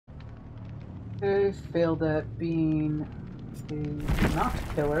I failed at being a not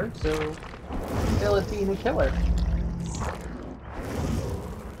killer, so fail at being a killer.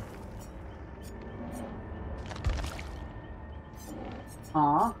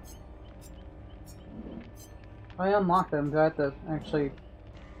 Aw. I unlock them. Do I have to actually...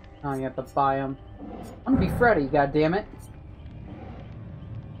 Oh, you have to buy them. I'm gonna be Freddy, goddammit.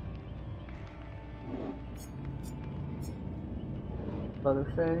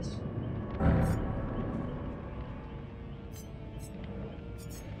 Leatherface.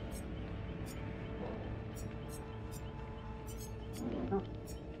 Oh.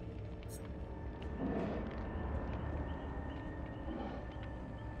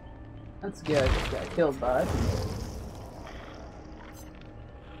 That's good. I just got killed by.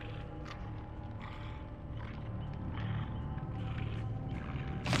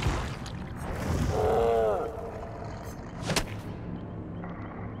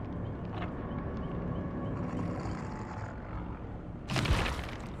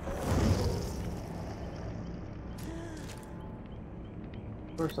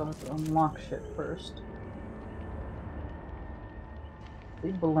 First, I'll have to unlock shit first. They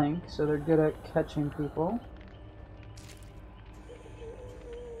blink, so they're good at catching people.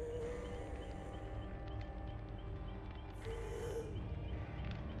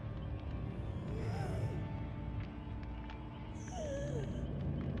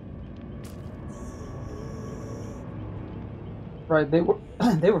 Right, they were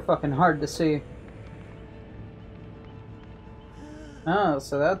they were fucking hard to see. Oh,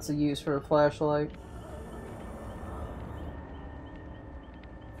 so that's a use for a flashlight.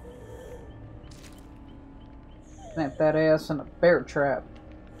 Snap that ass in a bear trap.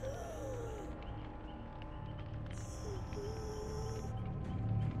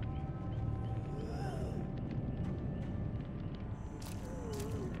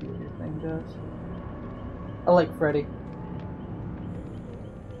 See what your thing does. I like Freddy.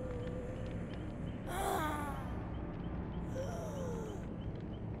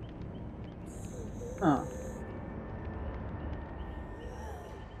 Huh.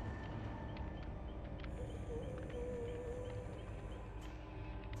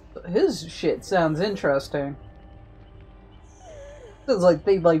 His shit sounds interesting. Sounds like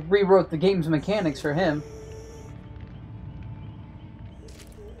they rewrote the game's mechanics for him.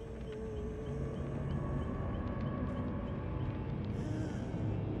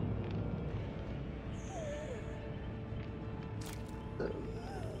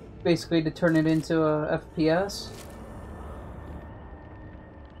 Basically to turn it into a FPS.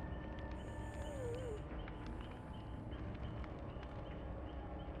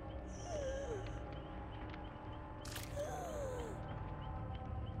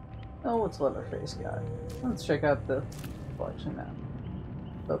 Oh, what's Leatherface got? Let's check out the collection now.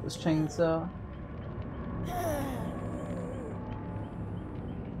 About this chainsaw.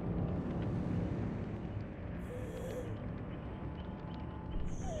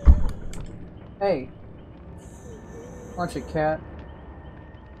 Hey. Watch it, cat.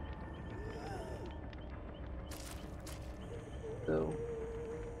 So,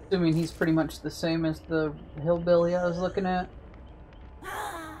 assuming he's pretty much the same as the hillbilly I was looking at.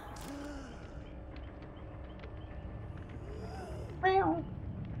 Meow.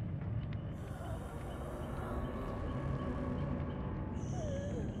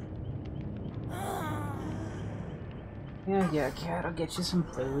 Yeah, cat, I'll get you some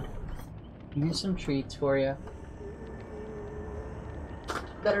food. Here's some treats for you.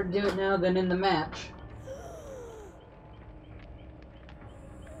 Better do it now than in the match.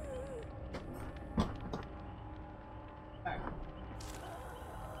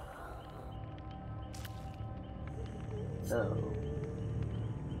 So...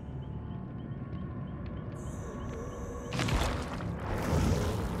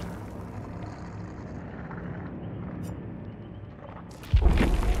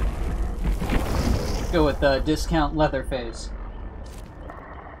 go with the discount Leatherface.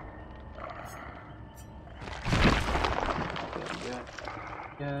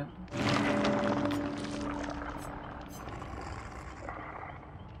 Good.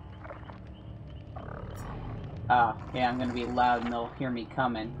 Ah, yeah, I'm gonna be loud and they'll hear me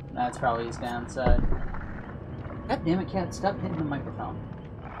coming. That's probably his downside. God damn it, cat, stop hitting the microphone.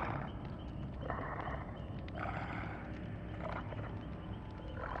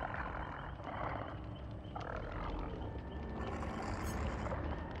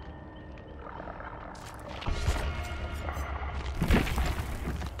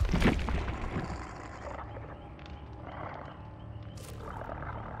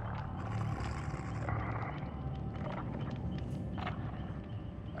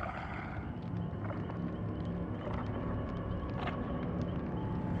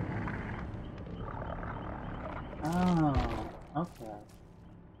 Okay.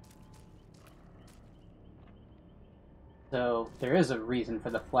 So, there is a reason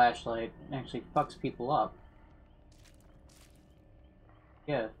for the flashlight. It actually fucks people up.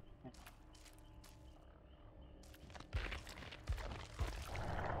 Yeah.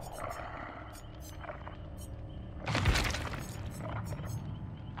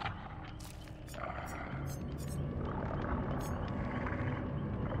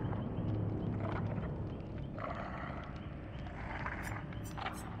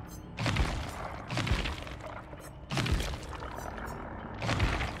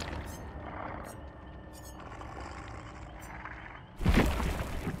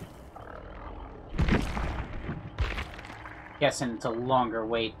 Guessing it's a longer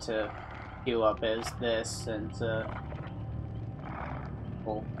wait to queue up as this, and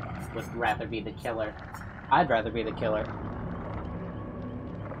people would rather be the killer. I'd rather be the killer.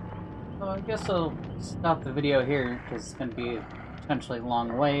 So I guess I'll stop the video here, because it's going to be a potentially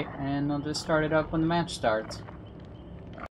long wait, and I'll just start it up when the match starts.